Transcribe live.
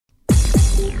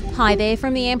Hi there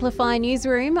from the Amplify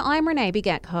Newsroom, I'm Renee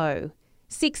Bigakho.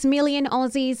 6 million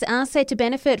Aussies are set to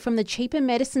benefit from the Cheaper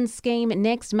Medicine Scheme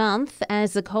next month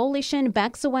as the coalition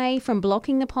backs away from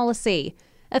blocking the policy.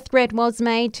 A threat was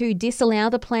made to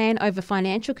disallow the plan over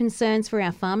financial concerns for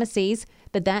our pharmacies,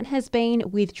 but that has been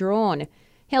withdrawn.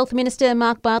 Health Minister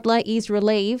Mark Butler is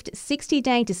relieved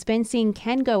 60-day dispensing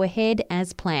can go ahead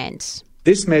as planned.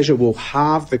 This measure will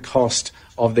halve the cost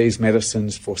of these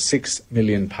medicines for 6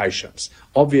 million patients.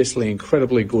 Obviously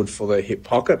incredibly good for the hip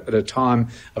pocket at a time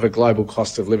of a global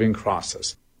cost of living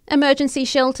crisis. Emergency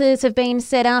shelters have been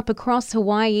set up across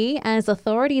Hawaii as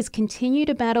authorities continue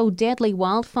to battle deadly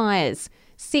wildfires.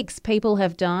 6 people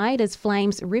have died as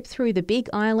flames rip through the Big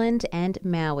Island and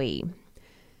Maui.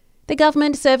 The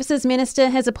Government Services Minister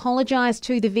has apologised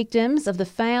to the victims of the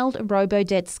failed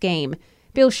robo-debt scheme.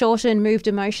 Bill Shorten moved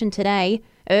a motion today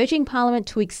urging Parliament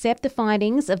to accept the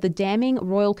findings of the damning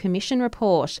Royal Commission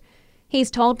report. He's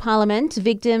told Parliament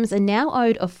victims are now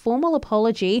owed a formal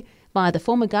apology by the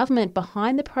former government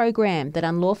behind the program that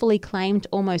unlawfully claimed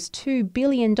almost $2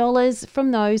 billion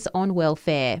from those on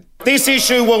welfare. This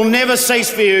issue will never cease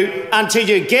for you until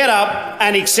you get up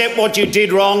and accept what you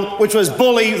did wrong, which was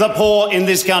bully the poor in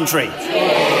this country.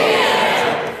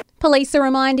 Police are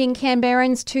reminding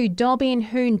Canberrans to dob in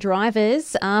Hoon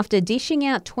drivers after dishing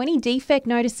out 20 defect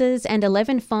notices and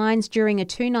 11 fines during a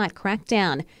 2-night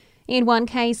crackdown. In one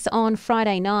case on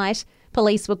Friday night,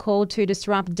 police were called to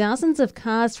disrupt dozens of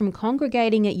cars from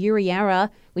congregating at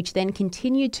Yuriara, which then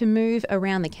continued to move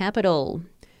around the capital.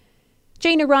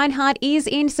 Gina Rinehart is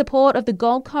in support of the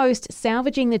Gold Coast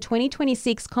salvaging the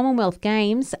 2026 Commonwealth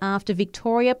Games after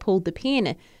Victoria pulled the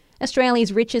pin.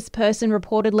 Australia's richest person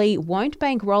reportedly won't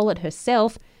bankroll it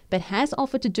herself, but has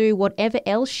offered to do whatever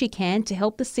else she can to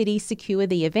help the city secure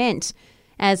the event.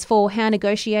 As for how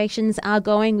negotiations are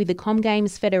going with the Com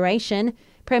Games Federation,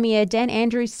 Premier Dan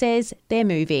Andrews says they're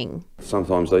moving.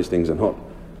 Sometimes these things are not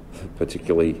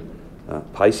particularly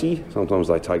pacey. Sometimes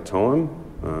they take time.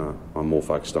 I'm more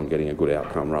focused on getting a good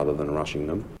outcome rather than rushing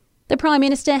them. The Prime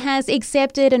Minister has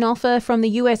accepted an offer from the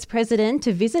US President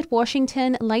to visit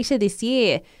Washington later this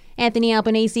year. Anthony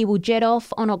Albanese will jet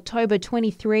off on October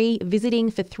 23,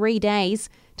 visiting for 3 days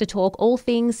to talk all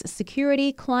things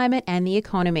security, climate and the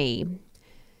economy.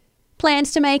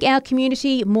 Plans to make our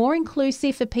community more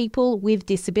inclusive for people with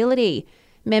disability.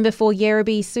 Member for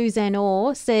Yerrabee Suzanne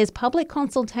Orr says public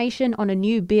consultation on a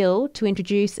new bill to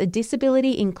introduce a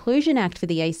Disability Inclusion Act for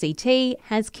the ACT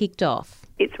has kicked off.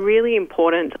 It's really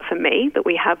important for me that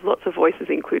we have lots of voices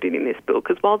included in this bill,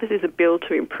 because while this is a bill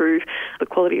to improve the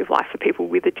quality of life for people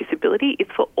with a disability,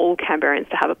 it's for all Canberrans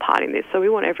to have a part in this. So we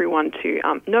want everyone to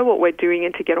know what we're doing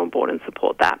and to get on board and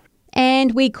support that.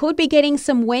 And we could be getting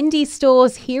some Wendy's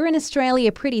stores here in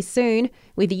Australia pretty soon,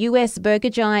 with the US burger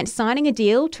giant signing a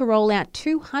deal to roll out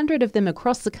 200 of them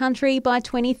across the country by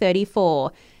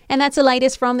 2034. And that's the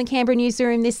latest from the Canberra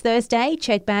Newsroom this Thursday.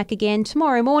 Check back again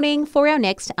tomorrow morning for our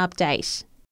next update.